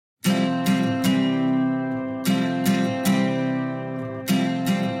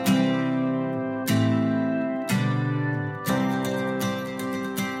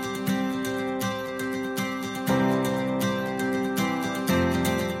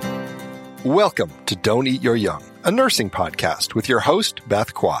Welcome to Don't Eat Your Young, a nursing podcast with your host,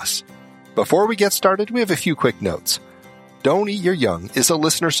 Beth Quass. Before we get started, we have a few quick notes. Don't Eat Your Young is a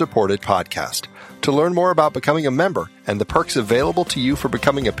listener-supported podcast. To learn more about becoming a member and the perks available to you for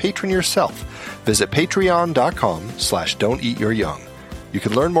becoming a patron yourself, visit patreon.com/don'teatyouryoung. You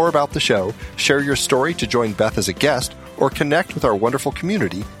can learn more about the show, share your story to join Beth as a guest, or connect with our wonderful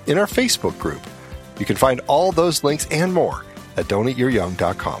community in our Facebook group. You can find all those links and more at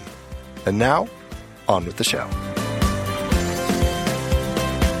don'teatyouryoung.com. And now, on with the show.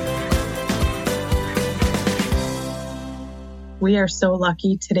 We are so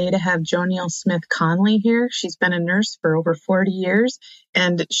lucky today to have Joneil Smith Conley here. She's been a nurse for over 40 years,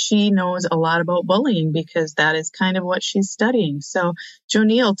 and she knows a lot about bullying because that is kind of what she's studying. So,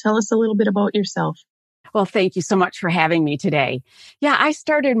 Joneil, tell us a little bit about yourself. Well, thank you so much for having me today. Yeah, I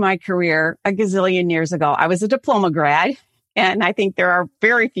started my career a gazillion years ago. I was a diploma grad, and I think there are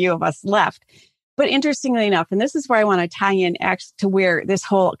very few of us left. But interestingly enough, and this is where I want to tie in to where this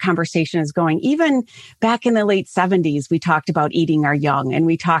whole conversation is going. Even back in the late 70s, we talked about eating our young, and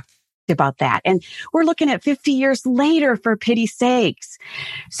we talked about that. And we're looking at 50 years later, for pity's sakes.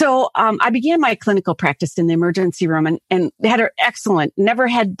 So I began my clinical practice in the emergency room and had an excellent, never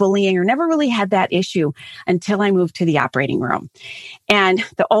had bullying or never really had that issue until I moved to the operating room. And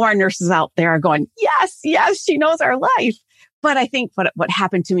the OR nurses out there are going, yes, she knows our life. But I think what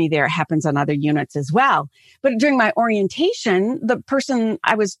happened to me there happens on other units as well. But during my orientation,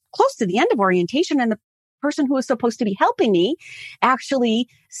 I was close to the end of orientation, and the person who was supposed to be helping me actually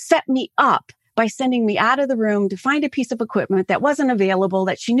set me up by sending me out of the room to find a piece of equipment that wasn't available,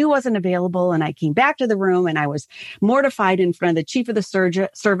 that she knew wasn't available. And I came back to the room and I was mortified in front of the chief of the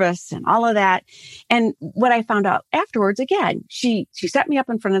service and all of that. And what I found out afterwards, again, she set me up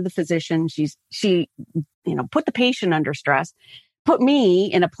in front of the physician. She put the patient under stress, put me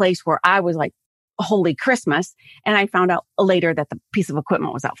in a place where I was like, holy Christmas. And I found out later that the piece of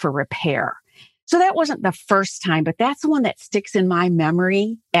equipment was out for repair. So that wasn't the first time, but that's the one that sticks in my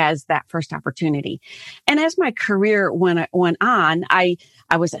memory as that first opportunity. And as my career went on, I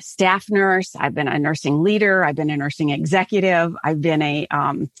was a staff nurse. I've been a nursing leader. I've been a nursing executive. I've been a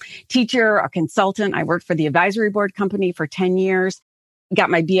teacher, a consultant. I worked for the advisory board company for 10 years. Got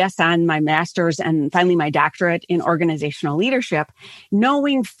my BS, my master's, and finally my doctorate in organizational leadership,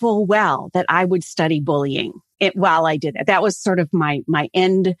 knowing full well that I would study bullying while I did it. That was sort of my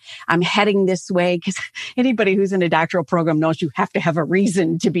end. I'm heading this way because anybody who's in a doctoral program knows you have to have a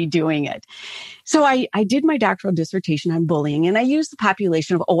reason to be doing it. So I did my doctoral dissertation on bullying, and I used the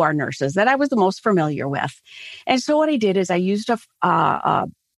population of OR nurses that I was the most familiar with. And so what I did is I used a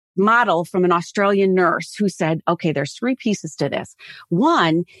model from an Australian nurse who said, okay, there's three pieces to this.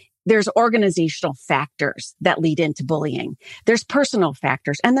 One, there's organizational factors that lead into bullying. There's personal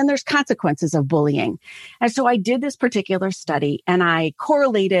factors, and then there's consequences of bullying. And so I did this particular study, and I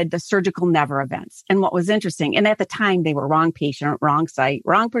correlated the surgical never events. And what was interesting, and at the time they were wrong patient, wrong site,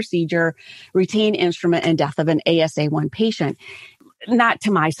 wrong procedure, routine instrument, and death of an ASA1 patient. Not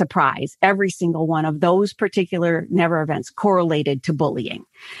to my surprise, every single one of those particular never events correlated to bullying.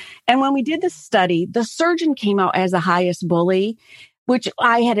 And when we did this study, the surgeon came out as the highest bully, which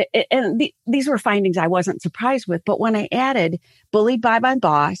I had, and these were findings I wasn't surprised with. But when I added bullied by my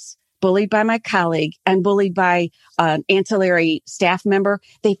boss, bullied by my colleague, and bullied by an ancillary staff member,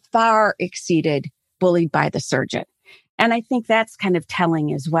 they far exceeded bullied by the surgeon. And I think that's kind of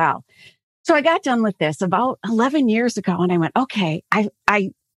telling as well. So I got done with this about 11 years ago, and I went, okay, I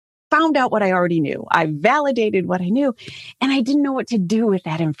found out what I already knew. I validated what I knew, and I didn't know what to do with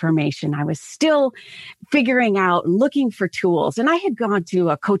that information. I was still figuring out and looking for tools, and I had gone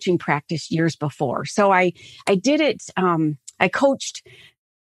to a coaching practice years before. So I did it. I coached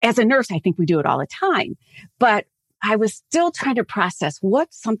as a nurse. I think we do it all the time, but I was still trying to process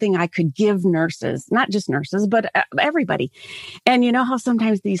what's something I could give nurses, not just nurses, but everybody. And you know how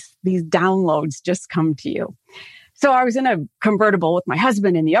sometimes these downloads just come to you. So I was in a convertible with my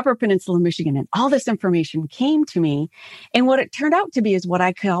husband in the Upper Peninsula of Michigan, and all this information came to me. And what it turned out to be is what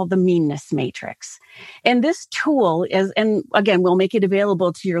I call the meanness matrix. And this tool is, and again, we'll make it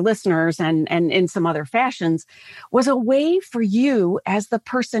available to your listeners and in some other fashions, was a way for you as the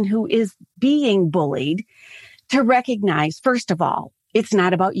person who is being bullied to recognize, first of all, it's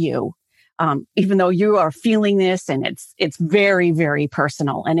not about you. Even though you are feeling this, and it's very, very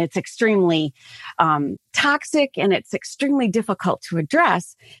personal, and it's extremely toxic, and it's extremely difficult to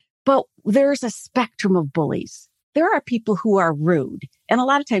address. But there's a spectrum of bullies. There are people who are rude, and a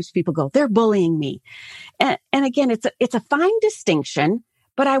lot of times people go, "They're bullying me," and again, it's a fine distinction.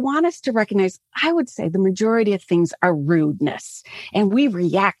 But I want us to recognize, I would say the majority of things are rudeness, and we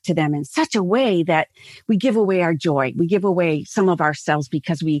react to them in such a way that we give away our joy. We give away some of ourselves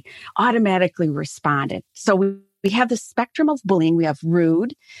because we automatically responded. So we have the spectrum of bullying. We have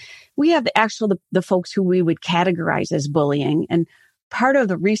rude. We have the folks who we would categorize as bullying. And part of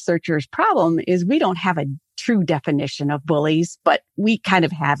the researchers' problem is we don't have a true definition of bullies, but we kind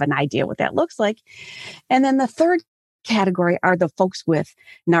of have an idea what that looks like. And then the third category are the folks with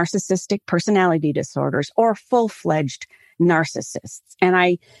narcissistic personality disorders or full-fledged narcissists. And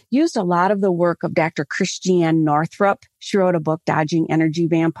I used a lot of the work of Dr. Christiane Northrup. She wrote a book, Dodging Energy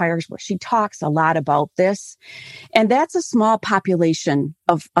Vampires, where she talks a lot about this. And that's a small population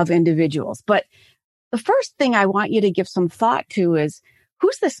of individuals. But the first thing I want you to give some thought to is,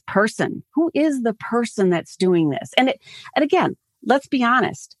 who's this person? Who is the person that's doing this? And again, let's be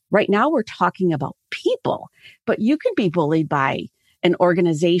honest. Right now, we're talking about people, but you can be bullied by an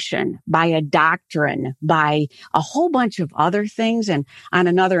organization, by a doctrine, by a whole bunch of other things. And on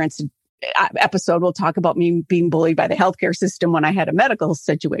another episode, we'll talk about me being bullied by the healthcare system when I had a medical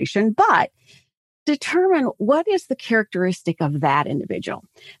situation, but determine what is the characteristic of that individual.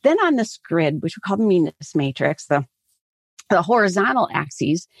 Then on this grid, which we call the meanness matrix, the horizontal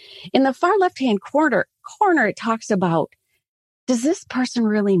axes, in the far left-hand corner, it talks about, does this person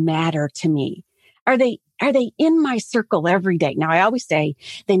really matter to me? Are they in my circle every day? Now, I always say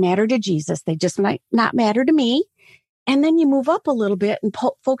they matter to Jesus. They just might not matter to me. And then you move up a little bit and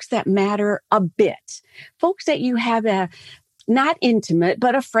folks that matter a bit, folks that you have not intimate,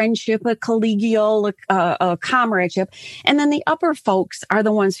 but a friendship, a collegial, a comradeship. And then the upper folks are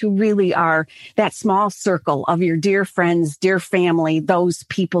the ones who really are that small circle of your dear friends, dear family, those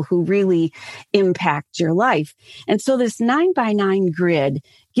people who really impact your life. And so this 9x9 grid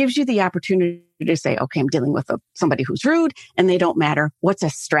gives you the opportunity to say, okay, I'm dealing with somebody who's rude and they don't matter. What's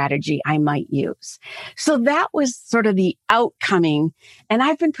a strategy I might use? So that was sort of the outcoming. And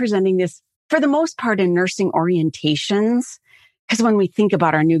I've been presenting this for the most part in nursing orientations. Because when we think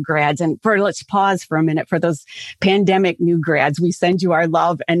about our new grads, and let's pause for a minute for those pandemic new grads, we send you our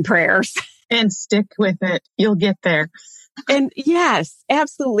love and prayers. And stick with it. You'll get there. And yes,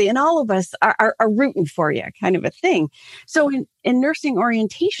 absolutely. And all of us are rooting for you, kind of a thing. So in nursing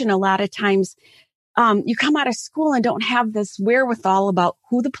orientation, a lot of times you come out of school and don't have this wherewithal about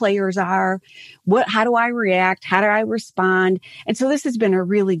who the players are, how do I react, how do I respond? And so this has been a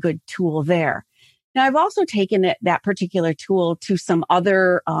really good tool there. Now, I've also taken that particular tool to some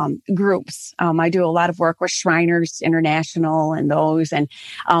other groups. I do a lot of work with Shriners International and those and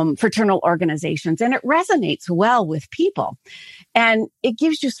fraternal organizations, and it resonates well with people. And it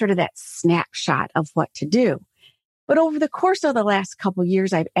gives you sort of that snapshot of what to do. But over the course of the last couple of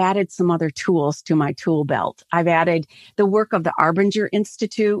years, I've added some other tools to my tool belt. I've added the work of the Arbinger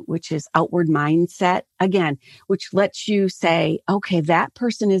Institute, which is outward mindset, again, which lets you say, okay, that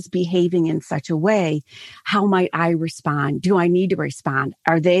person is behaving in such a way. How might I respond? Do I need to respond?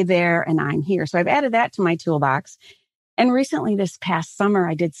 Are they there and I'm here? So I've added that to my toolbox. And recently this past summer,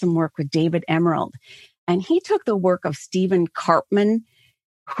 I did some work with David Emerald, and he took the work of Stephen Karpman,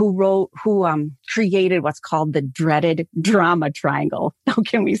 who created what's called the dreaded drama triangle. Now,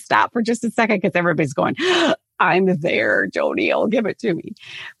 can we stop for just a second? Because everybody's going, I'm there, Joni, give it to me.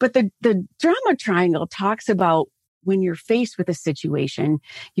 But the drama triangle talks about when you're faced with a situation,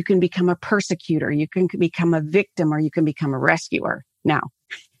 you can become a persecutor, you can become a victim, or you can become a rescuer. Now,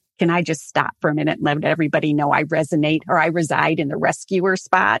 can I just stop for a minute and let everybody know I resonate, or I reside in the rescuer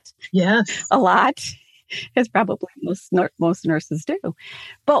spot? Yes. A lot. As probably most nurses do.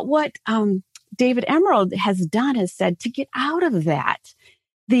 But what David Emerald has done is said to get out of that,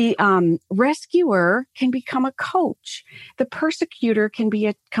 the rescuer can become a coach. The persecutor can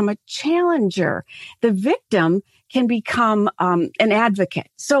become a challenger. The victim can become an advocate.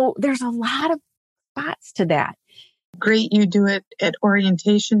 So there's a lot of spots to that. Great you do it at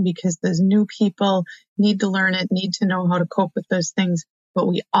orientation, because those new people need to learn it, need to know how to cope with those things. But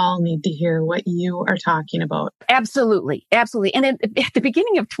we all need to hear what you are talking about. Absolutely. Absolutely. And at the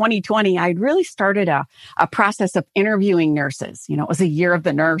beginning of 2020, I'd really started a process of interviewing nurses. You know, it was a year of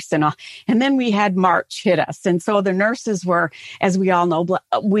the nurse and all. And then we had March hit us. And so the nurses were, as we all know,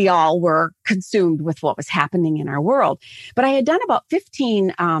 we all were consumed with what was happening in our world. But I had done about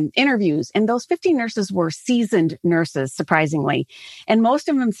 15 interviews, and those 15 nurses were seasoned nurses, surprisingly. And most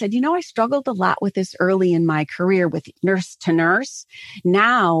of them said, I struggled a lot with this early in my career with nurse to nurse.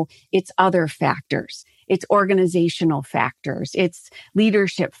 Now it's other factors. It's organizational factors. It's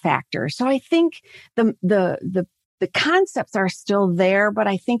leadership factors. So I think the the concepts are still there, but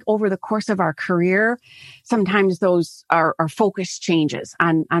I think over the course of our career, sometimes those our focus changes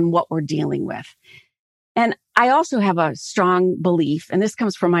on what we're dealing with. And I also have a strong belief, and this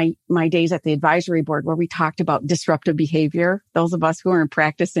comes from my days at the advisory board where we talked about disruptive behavior. Those of us who were in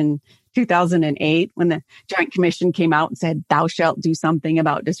practice in 2008, when the Joint Commission came out and said, thou shalt do something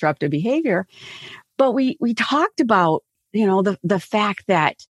about disruptive behavior. But we talked about, the fact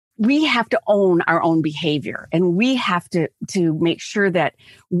that we have to own our own behavior, and we have to make sure that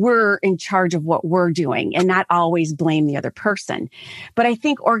we're in charge of what we're doing and not always blame the other person. But I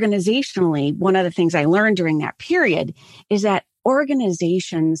think organizationally, one of the things I learned during that period is that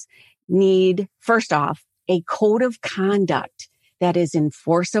organizations need, first off, a code of conduct that is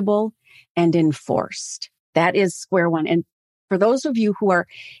enforceable and enforced. That is square one. And for those of you who are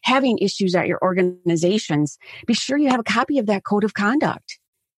having issues at your organizations, be sure you have a copy of that code of conduct.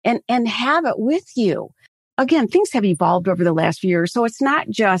 And have it with you. Again, things have evolved over the last few years, so it's not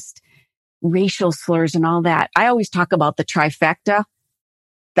just racial slurs and all that. I always talk about the trifecta,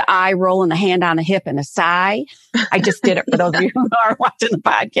 the eye roll and the hand on the hip and a sigh. I just did it for those of you who are watching the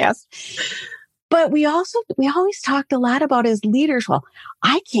podcast. But we always talked a lot about as leaders, well,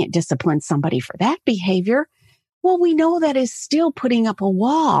 I can't discipline somebody for that behavior. Well, we know that is still putting up a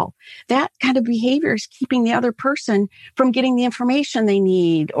wall. That kind of behavior is keeping the other person from getting the information they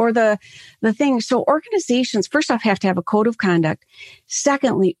need or the thing. So organizations, first off, have to have a code of conduct.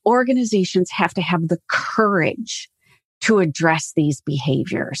 Secondly, organizations have to have the courage to address these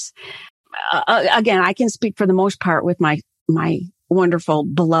behaviors. Again, I can speak for the most part with my wonderful,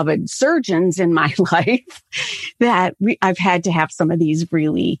 beloved surgeons in my life that I've had to have some of these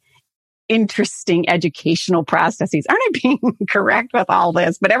really interesting educational processes. Aren't I being correct with all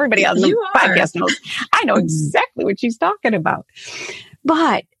this? But everybody on the podcast knows I know exactly what she's talking about.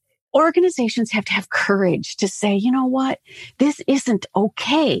 But organizations have to have courage to say, you know what? This isn't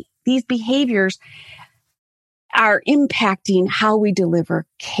okay. These behaviors are impacting how we deliver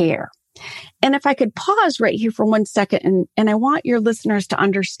care. And if I could pause right here for 1 second, and I want your listeners to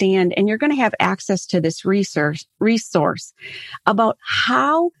understand, and you're going to have access to this resource about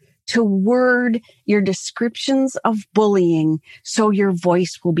how to word your descriptions of bullying so your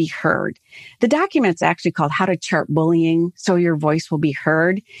voice will be heard. The document's actually called How to Chart Bullying So Your Voice Will Be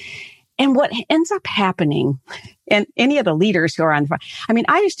Heard. And what ends up happening, and any of the leaders who are on the front,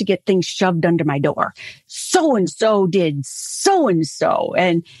 I used to get things shoved under my door. So-and-so did so-and-so.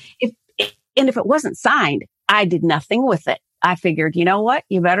 And if it wasn't signed, I did nothing with it. I figured, you know what?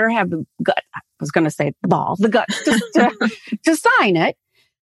 You better have the gut. I was going to say the balls, the guts to sign it.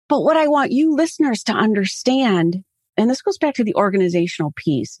 But what I want you listeners to understand, and this goes back to the organizational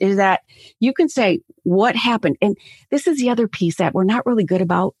piece, is that you can say what happened. And this is the other piece that we're not really good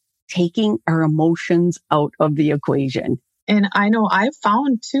about, taking our emotions out of the equation. And I know I've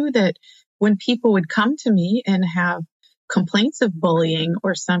found too that when people would come to me and have complaints of bullying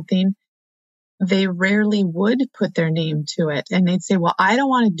or something, they rarely would put their name to it. And they'd say, well, I don't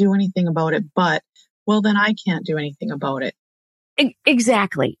want to do anything about it, but, well, then I can't do anything about it.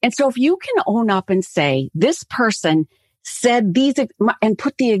 Exactly. And so if you can own up and say, this person said these and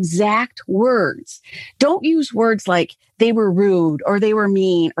put the exact words, don't use words like they were rude or they were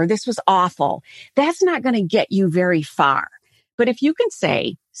mean or this was awful. That's not going to get you very far. But if you can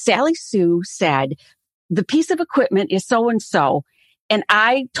say, Sally Sue said, the piece of equipment is so-and-so, and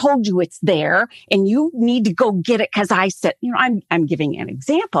I told you it's there and you need to go get it because I said, I'm giving an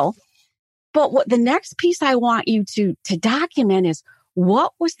example. But what the next piece I want you to document is,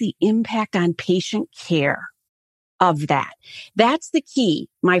 what was the impact on patient care of that? That's the key,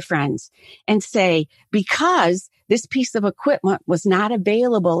 my friends. And say, because this piece of equipment was not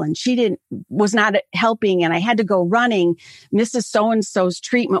available and she was not helping and I had to go running, Mrs. So-and-so's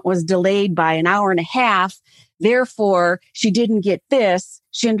treatment was delayed by an hour and a half. Therefore, she didn't get this.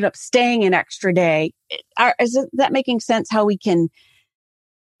 She ended up staying an extra day. Is that making sense how we can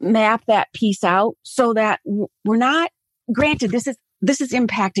map that piece out so that we're not, granted, this is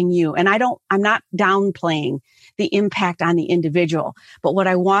impacting you. And I'm not downplaying the impact on the individual. But what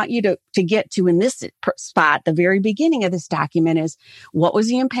I want you to get to in this spot, the very beginning of this document, is what was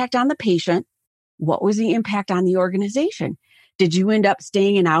the impact on the patient? What was the impact on the organization? Did you end up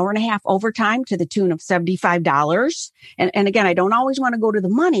staying an hour and a half overtime to the tune of $75? And again, I don't always want to go to the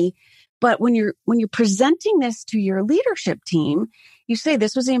money, but when you're presenting this to your leadership team, you say,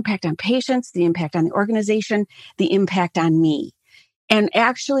 this was the impact on patients, the impact on the organization, the impact on me, and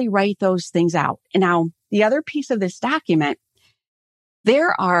actually write those things out. And now the other piece of this document,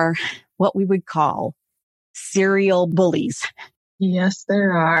 there are what we would call serial bullies. Yes,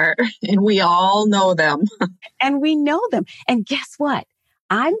 there are. And we all know them. And we know them. And guess what?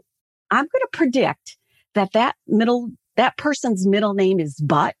 I'm going to predict that person's middle name is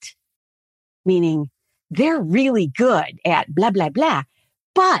But, meaning they're really good at blah, blah, blah,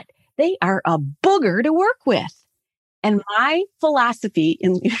 but they are a booger to work with. And my philosophy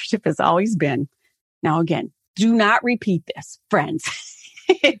in leadership has always been, now again, do not repeat this, friends.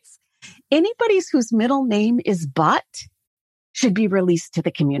 It's anybody whose middle name is But should be released to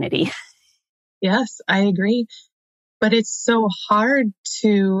the community. Yes, I agree. But it's so hard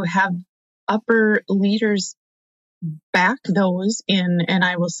to have upper leaders back those in, and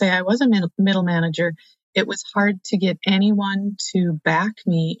I will say I was a middle manager. It was hard to get anyone to back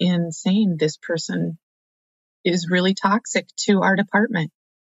me in saying this person is really toxic to our department.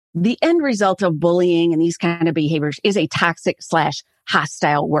 The end result of bullying and these kind of behaviors is a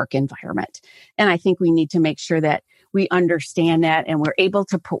toxic/hostile work environment. And I think we need to make sure that we understand that and we're able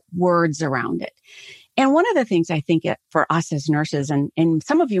to put words around it. And one of the things I think for us as nurses, and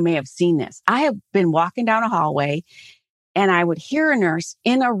some of you may have seen this, I have been walking down a hallway and I would hear a nurse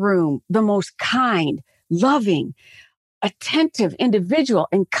in a room, the most kind, loving, attentive individual,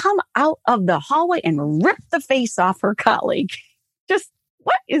 and come out of the hallway and rip the face off her colleague. Just,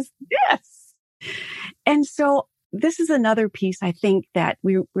 what is this? And so this is another piece I think that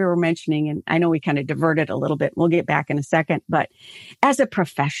we were mentioning, and I know we kind of diverted a little bit. We'll get back in a second, but as a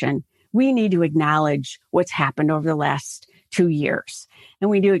profession, we need to acknowledge what's happened over the last 2 years. And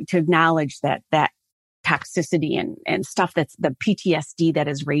we need to acknowledge that toxicity and stuff that's the PTSD that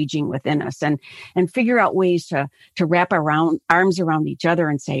is raging within us, and figure out ways to wrap arms around each other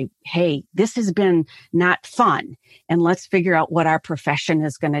and say, hey, this has been not fun. And let's figure out what our profession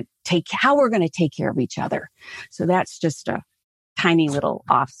is going to how we're going to take care of each other. So that's just a tiny little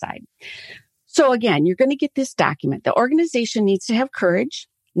offside. So again, you're going to get this document. The organization needs to have courage,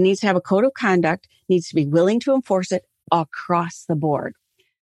 needs to have a code of conduct, needs to be willing to enforce it across the board.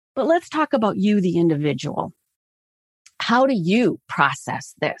 But let's talk about you, the individual. How do you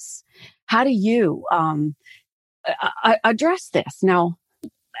process this? How do you address this? Now,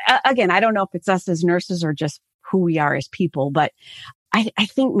 again, I don't know if it's us as nurses or just who we are as people, but I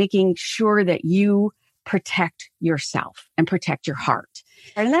think making sure that you protect yourself and protect your heart.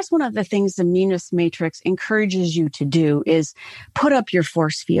 And that's one of the things the Meanness Matrix encourages you to do is put up your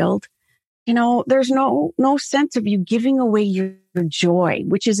force field. You know, there's no sense of you giving away your joy,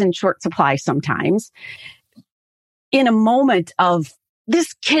 which is in short supply sometimes, in a moment of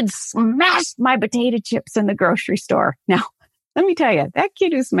this kid smashed my potato chips in the grocery store. Now, let me tell you, that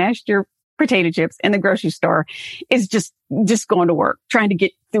kid who smashed your potato chips in the grocery store is just going to work, trying to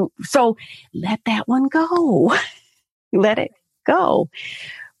get through. So let that one go. Let it go.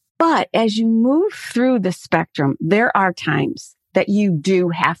 But as you move through the spectrum, there are times that you do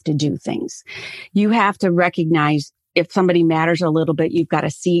have to do things. You have to recognize if somebody matters a little bit, you've got to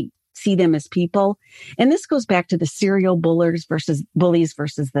see them as people. And this goes back to the serial bullies versus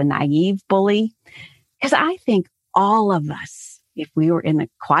the naive bully. Because I think all of us, if we were in the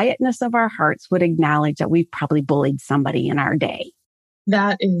quietness of our hearts, would acknowledge that we've probably bullied somebody in our day.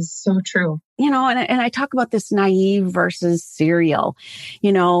 That is so true. You know, and I talk about this naive versus serial.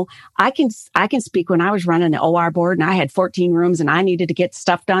 You know, I can speak when I was running the OR board and I had 14 rooms and I needed to get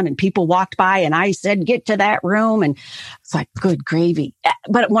stuff done and people walked by and I said, get to that room. And it's like, good gravy.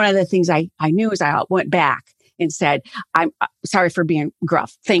 But one of the things I knew is I went back and said, I'm sorry for being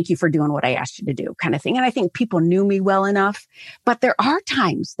gruff. Thank you for doing what I asked you to do, kind of thing. And I think people knew me well enough, but there are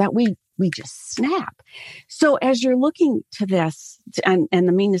times that we just snap. So as you're looking to this and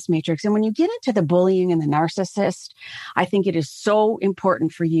the Meanness Matrix, and when you get into the bullying and the narcissist, I think it is so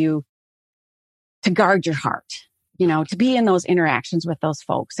important for you to guard your heart, you know, to be in those interactions with those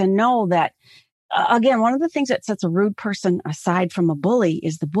folks and know that, again, one of the things that sets a rude person aside from a bully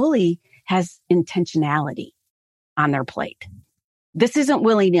is the bully has intentionality on their plate. This isn't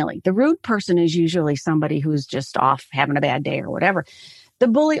willy-nilly. The rude person is usually somebody who's just off having a bad day or whatever. The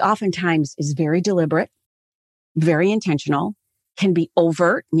bully oftentimes is very deliberate, very intentional, can be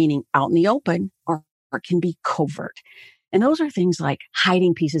overt, meaning out in the open, or can be covert. And those are things like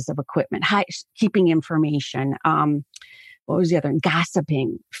hiding pieces of equipment, keeping information, what was the other?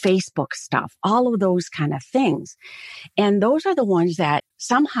 Gossiping, Facebook stuff, all of those kind of things. And those are the ones that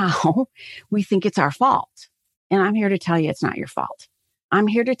somehow we think it's our fault. And I'm here to tell you it's not your fault. I'm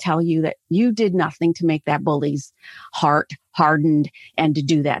here to tell you that you did nothing to make that bully's heart hardened and to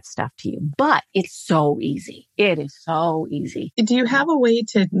do that stuff to you. But it's so easy. It is so easy. Do you have a way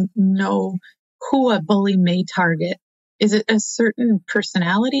to know who a bully may target? Is it a certain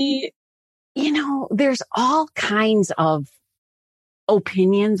personality? You know, there's all kinds of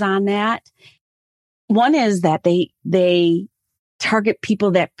opinions on that. One is that they target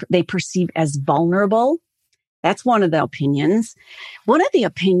people that they perceive as vulnerable. That's one of the opinions. One of the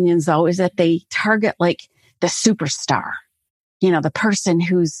opinions, though, is that they target like the superstar, the person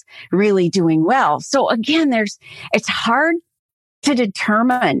who's really doing well. So again, it's hard to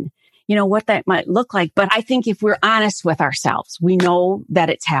determine, what that might look like. But I think if we're honest with ourselves, we know that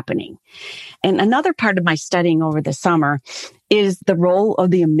it's happening. And another part of my studying over the summer is the role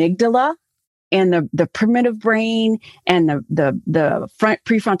of the amygdala and the primitive brain and the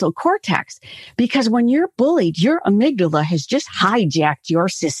prefrontal cortex. Because when you're bullied, your amygdala has just hijacked your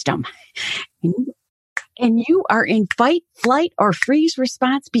system. And you are in fight, flight, or freeze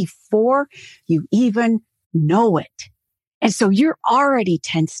response before you even know it. And so you're already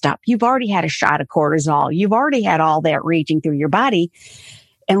tensed up. You've already had a shot of cortisol. You've already had all that raging through your body.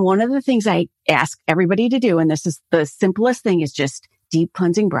 And one of the things I ask everybody to do, and this is the simplest thing, is just deep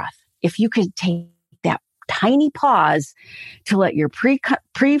cleansing breath. If you could take that tiny pause to let your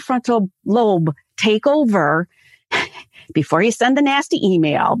prefrontal lobe take over before you send the nasty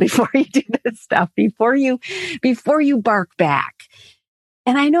email, before you do this stuff, before you bark back.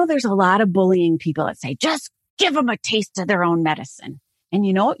 And I know there's a lot of bullying people that say, just give them a taste of their own medicine. And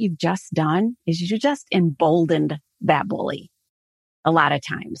you know what you've just done is you just emboldened that bully a lot of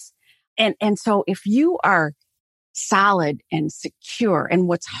times. And so if you are solid and secure, and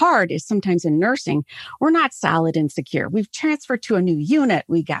what's hard is sometimes in nursing, we're not solid and secure. We've transferred to a new unit.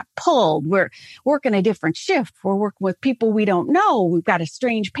 We got pulled. We're working a different shift. We're working with people we don't know. We've got a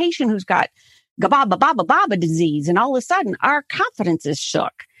strange patient who's got gababa disease. And all of a sudden our confidence is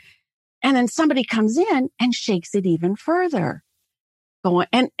shook. And then somebody comes in and shakes it even further.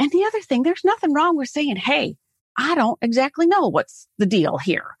 And the other thing, there's nothing wrong with saying, hey, I don't exactly know what's the deal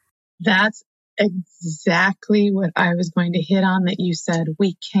here. That's exactly what I was going to hit on, that you said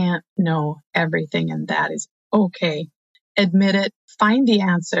we can't know everything, and that is okay. Admit it, find the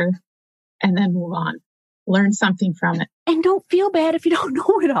answer, and then move on. Learn something from it. And don't feel bad if you don't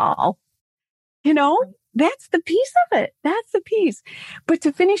know it all. That's the piece of it. That's the piece. But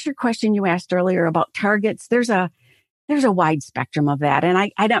to finish your question you asked earlier about targets, there's a wide spectrum of that. And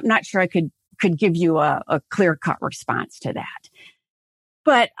I'm not sure I could give you a clear-cut response to that.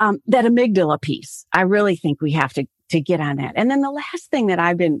 But that amygdala piece, I really think we have to get on that. And then the last thing that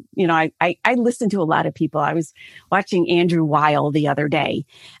I've been, I listen to a lot of people. I was watching Andrew Weil the other day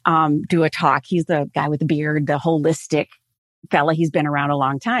do a talk. He's the guy with the beard, the holistic fella. He's been around a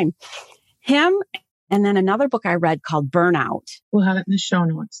long time. Him, and then another book I read called Burnout. We'll have it in the show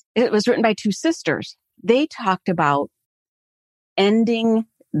notes. It was written by two sisters. They talked about ending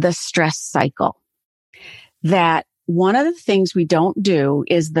the stress cycle. That one of the things we don't do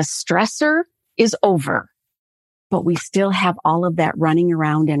is the stressor is over, but we still have all of that running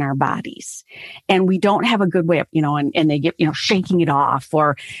around in our bodies. And we don't have a good way of, and they get, shaking it off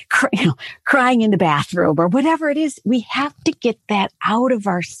or, crying in the bathroom or whatever it is. We have to get that out of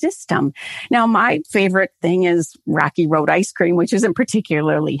our system. Now, my favorite thing is Rocky Road ice cream, which isn't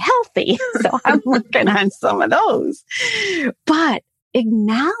particularly healthy. So I'm working on some of those. But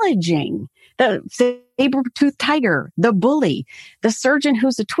acknowledging the saber-toothed tiger, the bully, the surgeon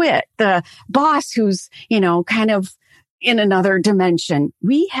who's a twit, the boss who's, kind of in another dimension.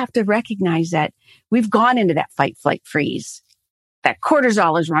 We have to recognize that we've gone into that fight, flight, freeze. That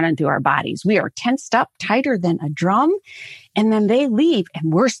cortisol is running through our bodies. We are tensed up tighter than a drum. And then they leave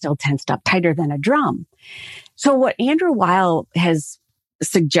and we're still tensed up tighter than a drum. So what Andrew Weil has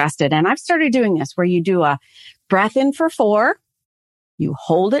suggested, and I've started doing this, where you do a breath in for 4, you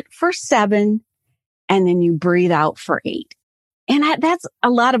hold it for 7, and then you breathe out for 8. And that's a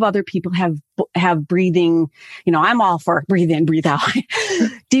lot of other people have breathing. I'm all for breathe in, breathe out,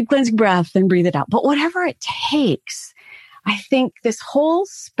 deep cleansing breath, and breathe it out. But whatever it takes, I think this whole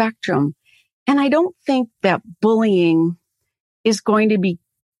spectrum, and I don't think that bullying is going to be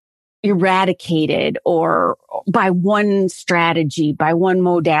eradicated or by one strategy, by one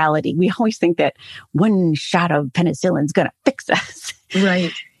modality. We always think that one shot of penicillin is going to fix us.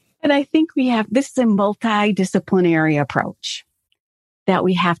 Right. And I think this is a multidisciplinary approach that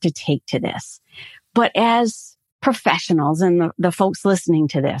we have to take to this. But as professionals and the folks listening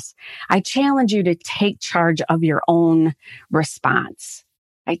to this, I challenge you to take charge of your own response.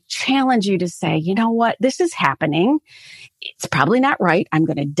 I challenge you to say, you know what, this is happening. It's probably not right. I'm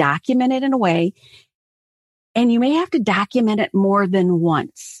going to document it in a way. And you may have to document it more than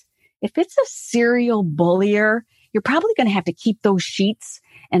once. If it's a serial bullier, you're probably going to have to keep those sheets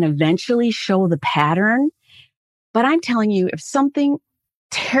and eventually show the pattern. But I'm telling you, if something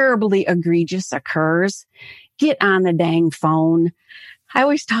terribly egregious occurs, get on the dang phone. I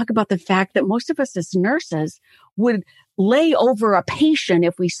always talk about the fact that most of us as nurses would lay over a patient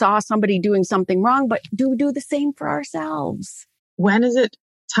if we saw somebody doing something wrong, but do the same for ourselves. When is it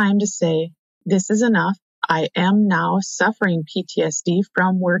time to say, this is enough? I am now suffering PTSD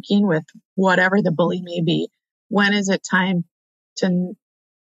from working with whatever the bully may be. When is it time to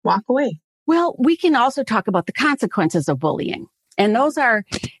walk away? Well, we can also talk about the consequences of bullying. And those are,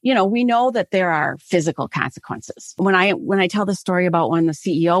 we know that there are physical consequences. When I tell the story about when the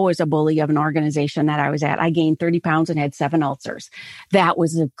CEO was a bully of an organization that I was at, I gained 30 pounds and had 7 ulcers. That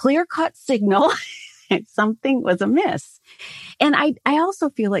was a clear-cut signal that something was amiss. And I also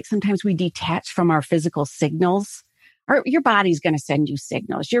feel like sometimes we detach from our physical signals. Or your body's going to send you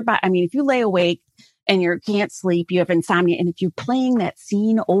signals. If you lay awake and you can't sleep, you have insomnia, and if you're playing that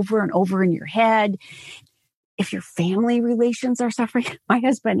scene over and over in your head, if your family relations are suffering, my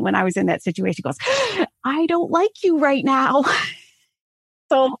husband, when I was in that situation, goes, I don't like you right now.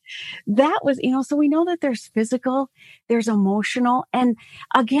 So that was, so we know that there's physical, there's emotional, and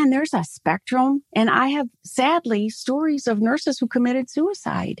again, there's a spectrum. And I have sadly stories of nurses who committed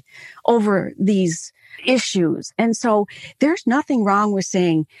suicide over these issues. And so there's nothing wrong with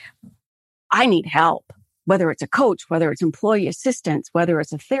saying, I need help. Whether it's a coach, whether it's employee assistance, whether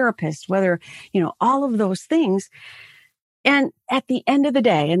it's a therapist, whether, all of those things. And at the end of the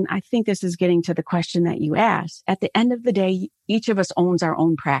day, and I think this is getting to the question that you asked, at the end of the day, each of us owns our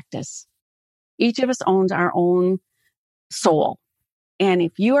own practice. Each of us owns our own soul. And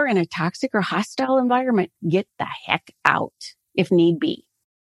if you are in a toxic or hostile environment, get the heck out if need be.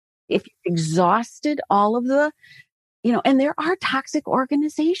 If you're exhausted, all of the and there are toxic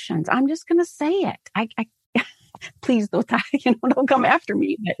organizations. I'm just going to say it. I please don't come after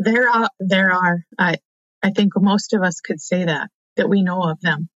me. There are. I think most of us could say that we know of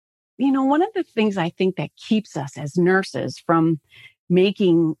them. One of the things I think that keeps us as nurses from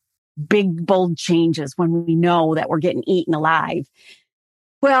making big, bold changes when we know that we're getting eaten alive.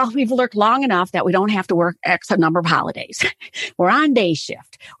 Well, we've worked long enough that we don't have to work X number of holidays. We're on day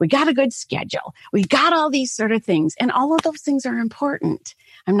shift. We got a good schedule. We got all these sort of things. And all of those things are important.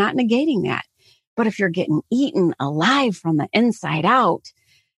 I'm not negating that. But if you're getting eaten alive from the inside out,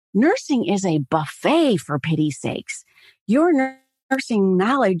 nursing is a buffet, for pity's sakes. Your nursing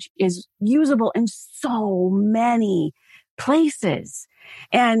knowledge is usable in so many places.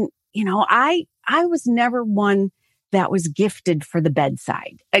 And, I was never one that was gifted for the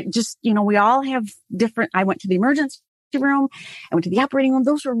bedside. We all have different, I went to the emergency room, I went to the operating room.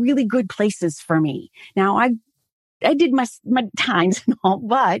 Those were really good places for me. Now I did my times and all,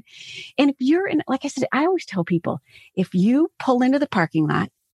 and if you're in, like I said, I always tell people, if you pull into the parking lot,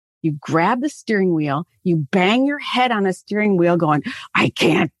 you grab the steering wheel, you bang your head on the steering wheel going, I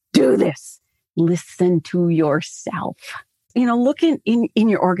can't do this. Listen to yourself. Look in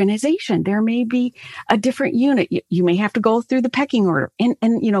your organization. There may be a different unit. You may have to go through the pecking order.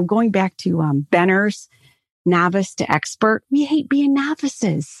 And going back to Benner's novice to expert, we hate being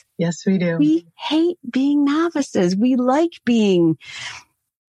novices. Yes, we do. We hate being novices. We like being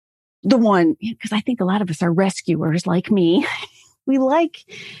the one, because I think a lot of us are rescuers like me. We like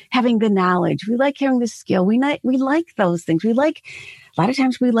having the knowledge. We like having the skill. We like those things. A lot of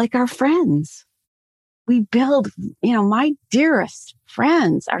times we like our friends. We build, my dearest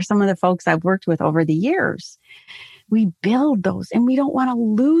friends are some of the folks I've worked with over the years. We build those and we don't want to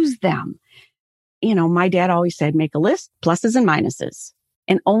lose them. My dad always said, make a list, pluses and minuses,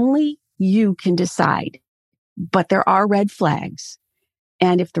 and only you can decide. But there are red flags.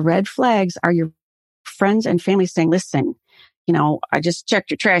 And if the red flags are your friends and family saying, listen, I just checked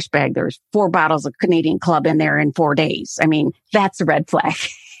your trash bag. There's 4 bottles of Canadian Club in there in 4 days. That's a red flag.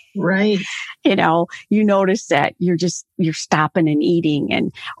 Right. You notice that you're stopping and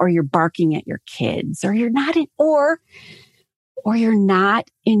eating or you're barking at your kids or you're not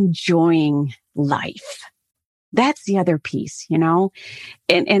enjoying life. That's the other piece, and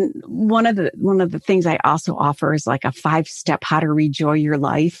one of the things I also offer is like a 5-step how to rejoy your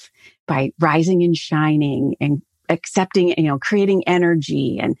life by rising and shining and accepting, creating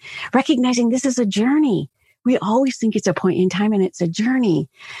energy and recognizing this is a journey. We always think it's a point in time and it's a journey.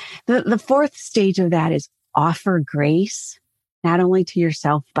 The 4th stage of that is offer grace, not only to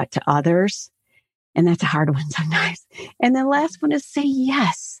yourself, but to others. And that's a hard one sometimes. And the last one is say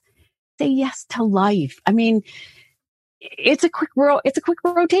yes. Say yes to life. It's a quick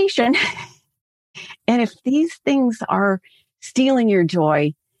rotation. And if these things are stealing your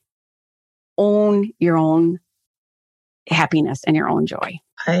joy, own your own happiness and your own joy.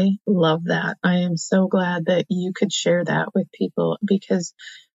 I love that. I am so glad that you could share that with people because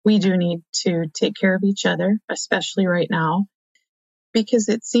we do need to take care of each other, especially right now, because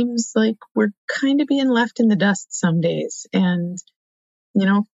it seems like we're kind of being left in the dust some days and,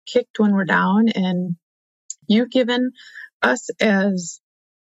 kicked when we're down. And you've given us as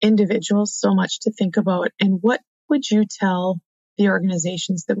individuals so much to think about. And what would you tell the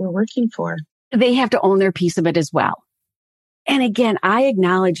organizations that we're working for? They have to own their piece of it as well. And again, I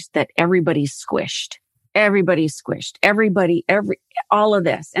acknowledge that everybody's squished. All of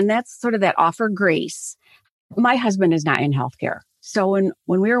this. And that's sort of that offer grace. My husband is not in healthcare. So when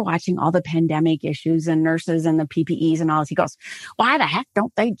we were watching all the pandemic issues and nurses and the PPEs and all this, he goes, why the heck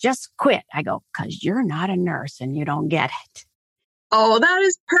don't they just quit? I go, because you're not a nurse and you don't get it. Oh, that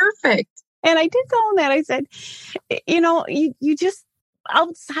is perfect. And I did tell him that. I said, you just,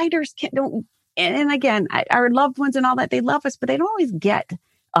 outsiders don't, and again, our loved ones and all that, they love us, but they don't always get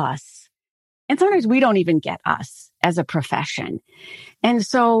us. And sometimes we don't even get us as a profession. And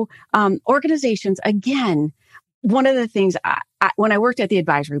so organizations, again, one of the things, when I worked at the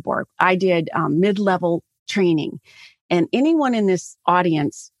advisory board, I did mid-level training. And anyone in this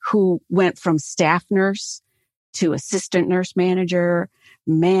audience who went from staff nurse to assistant nurse manager,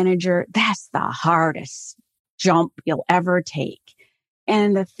 that's the hardest jump you'll ever take.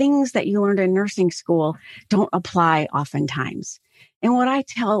 And the things that you learned in nursing school don't apply oftentimes. And what I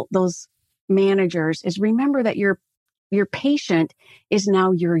tell those managers is remember that your patient is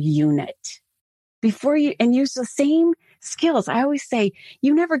now your unit. And use the same skills. I always say,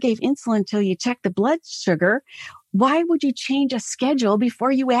 you never gave insulin until you checked the blood sugar. Why would you change a schedule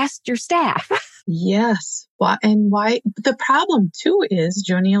before you asked your staff? Yes. Why? The problem too is,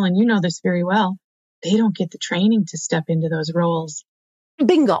 JoNeil, and you know this very well, they don't get the training to step into those roles.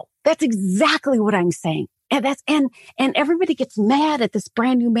 Bingo. That's exactly what I'm saying. And everybody gets mad at this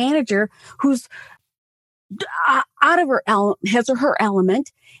brand new manager who's out of his or her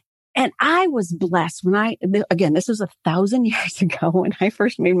element. And I was blessed this was 1,000 years ago when I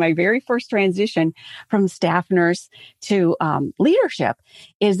first made my very first transition from staff nurse to leadership,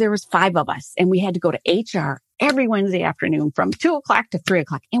 is there was 5 of us and we had to go to HR every Wednesday afternoon from 2:00 to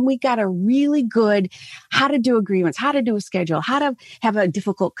 3:00. And we got a really good how to do agreements, how to do a schedule, how to have a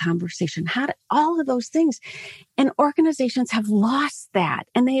difficult conversation, all of those things. And organizations have lost that.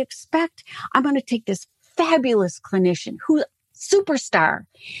 And they expect, I'm going to take this fabulous clinician who's superstar.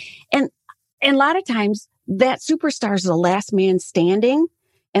 And a lot of times that superstar is the last man standing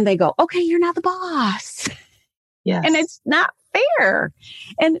and they go, okay, you're not the boss. Yes. And it's not fair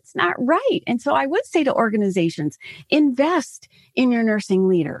and it's not right. And so I would say to organizations, invest in your nursing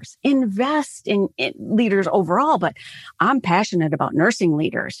leaders, invest in leaders overall. But I'm passionate about nursing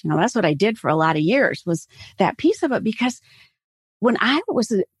leaders. That's what I did for a lot of years, was that piece of it, because when I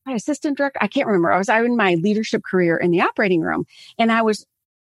was an assistant director, I can't remember. I was in my leadership career in the operating room, and I was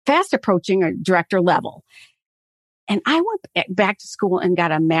fast approaching a director level. And I went back to school and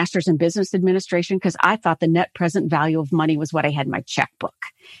got a master's in business administration because I thought the net present value of money was what I had in my checkbook.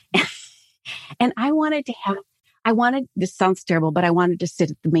 And this sounds terrible, but I wanted to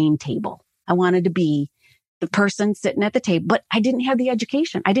sit at the main table. I wanted to be the person sitting at the table, but I didn't have the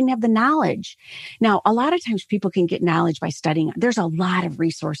education. I didn't have the knowledge. Now, a lot of times people can get knowledge by studying. There's a lot of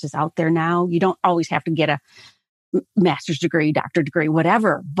resources out there now. You don't always have to get a master's degree, doctorate degree,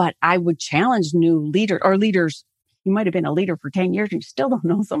 whatever. But I would challenge new leaders. You might have been a leader for 10 years and you still don't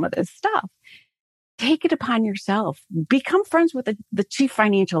know some of this stuff. Take it upon yourself. Become friends with the chief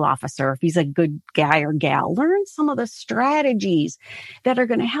financial officer if he's a good guy or gal. Learn some of the strategies that are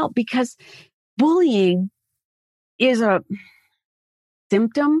going to help, because bullying is a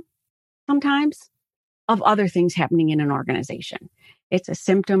symptom sometimes of other things happening in an organization. It's a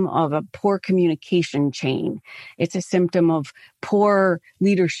symptom of a poor communication chain. It's a symptom of poor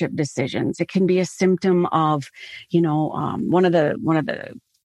leadership decisions. It can be a symptom of, one of the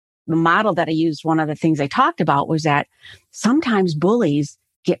model that I used, one of the things I talked about was that sometimes bullies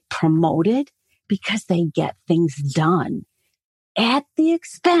get promoted because they get things done at the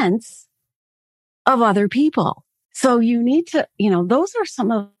expense of other people. So you need to, those are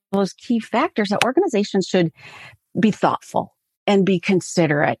some of those key factors that organizations should be thoughtful and be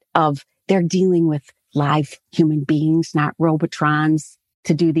considerate of. They're dealing with live human beings, not robotrons,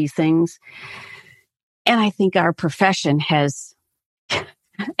 to do these things. And I think our profession has,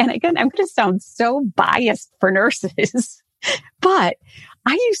 and again, I'm going to sound so biased for nurses, but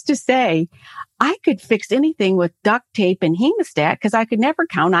I used to say I could fix anything with duct tape and hemostat because I could never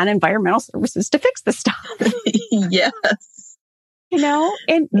count on environmental services to fix the stuff. Yes.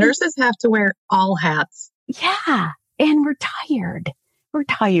 And nurses have to wear all hats. Yeah. And we're tired. we're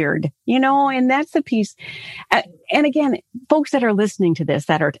tired, and that's the piece. And again, folks that are listening to this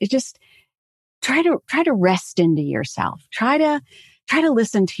that are just try to rest into yourself. Try to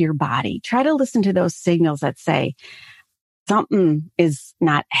listen to your body. Try to listen to those signals that say something is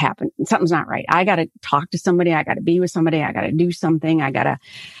not happening. Something's not right. I got to talk to somebody. I got to be with somebody. I got to do something. I got to,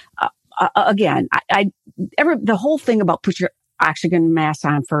 the whole thing about put your oxygen mask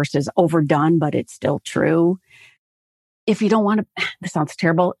on first is overdone, but it's still true. If you don't want to, this sounds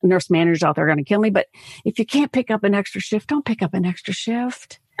terrible. Nurse managers out there are going to kill me, but if you can't pick up an extra shift, don't pick up an extra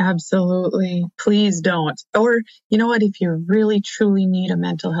shift. Absolutely. Please don't. Or you know what? If you really truly need a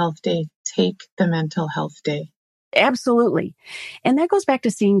mental health day, take the mental health day. Absolutely. And that goes back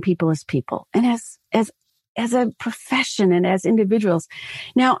to seeing people as people and as a profession and as individuals.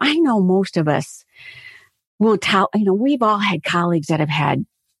 Now, I know most of us will tell, we've all had colleagues that have had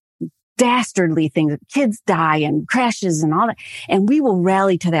dastardly things, kids die and crashes and all that. And we will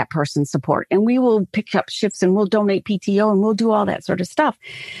rally to that person's support and we will pick up shifts and we'll donate PTO and we'll do all that sort of stuff.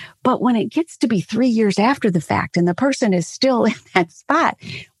 But when it gets to be 3 years after the fact and the person is still in that spot,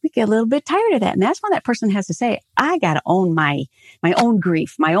 we get a little bit tired of that. And that's when that person has to say, I got to own my own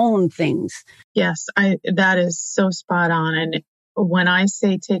grief, my own things. Yes, that is so spot on. And when I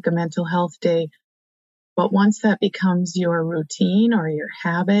say take a mental health day, but once that becomes your routine or your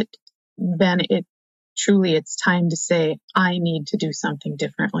habit, then it's time to say, I need to do something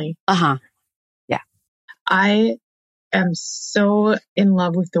differently. Yeah. I am so in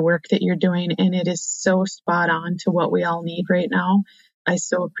love with the work that you're doing, and it is so spot on to what we all need right now. I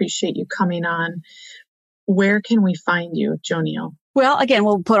so appreciate you coming on. Where can we find you, JoNeil? Well, again,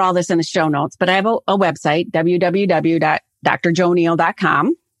 we'll put all this in the show notes, but I have a website,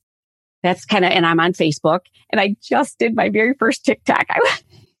 www.drjoneil.com. That's and I'm on Facebook, and I just did my very first TikTok.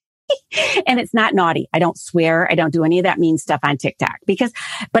 And it's not naughty. I don't swear. I don't do any of that mean stuff on TikTok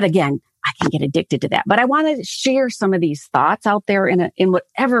but again, I can get addicted to that. But I want to share some of these thoughts out there in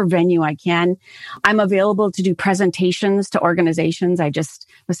whatever venue I can. I'm available to do presentations to organizations. I just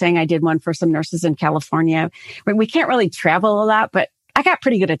was saying I did one for some nurses in California. We can't really travel a lot, but I got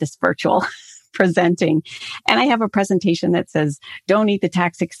pretty good at this virtual presenting. And I have a presentation that says, don't eat the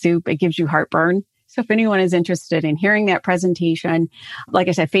toxic soup. It gives you heartburn. So if anyone is interested in hearing that presentation, like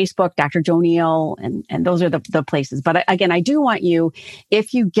I said, Facebook, Dr. JoNeil, and those are the places. But again, I do want you,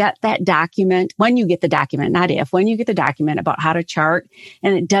 if you get that document, when you get the document, not if, when you get the document about how to chart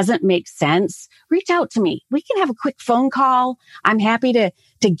and it doesn't make sense, reach out to me. We can have a quick phone call. I'm happy to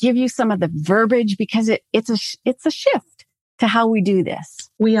give you some of the verbiage because it's a shift to how we do this.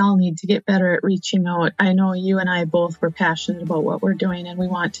 We all need to get better at reaching out. I know you and I both were passionate about what we're doing, and we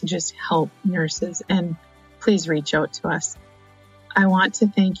want to just help nurses, and please reach out to us. I want to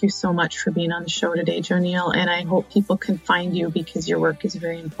thank you so much for being on the show today, JoNeil, and I hope people can find you because your work is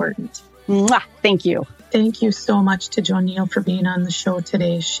very important. Mwah, thank you. Thank you so much to JoNeil for being on the show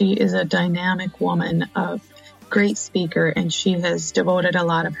today. She is a dynamic woman, a great speaker, and she has devoted a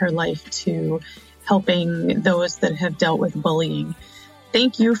lot of her life to helping those that have dealt with bullying.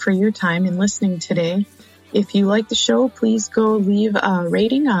 Thank you for your time in listening today. If you like the show, please go leave a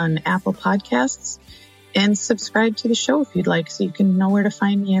rating on Apple Podcasts and subscribe to the show if you'd like so you can know where to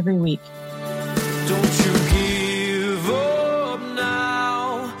find me every week. Don't you give up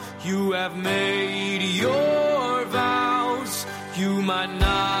now. You have made your vows. You might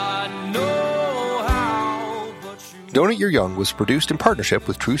not know how, but you... Don't Eat Your Young was produced in partnership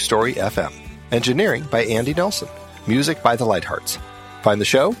with True Story FM. Engineering by Andy Nelson. Music by The Lighthearts. Find the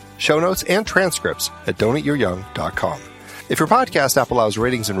show notes, and transcripts at don'teatyouryoung.com. If your podcast app allows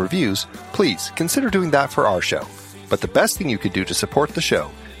ratings and reviews, please consider doing that for our show. But the best thing you could do to support the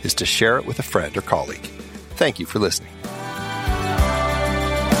show is to share it with a friend or colleague. Thank you for listening.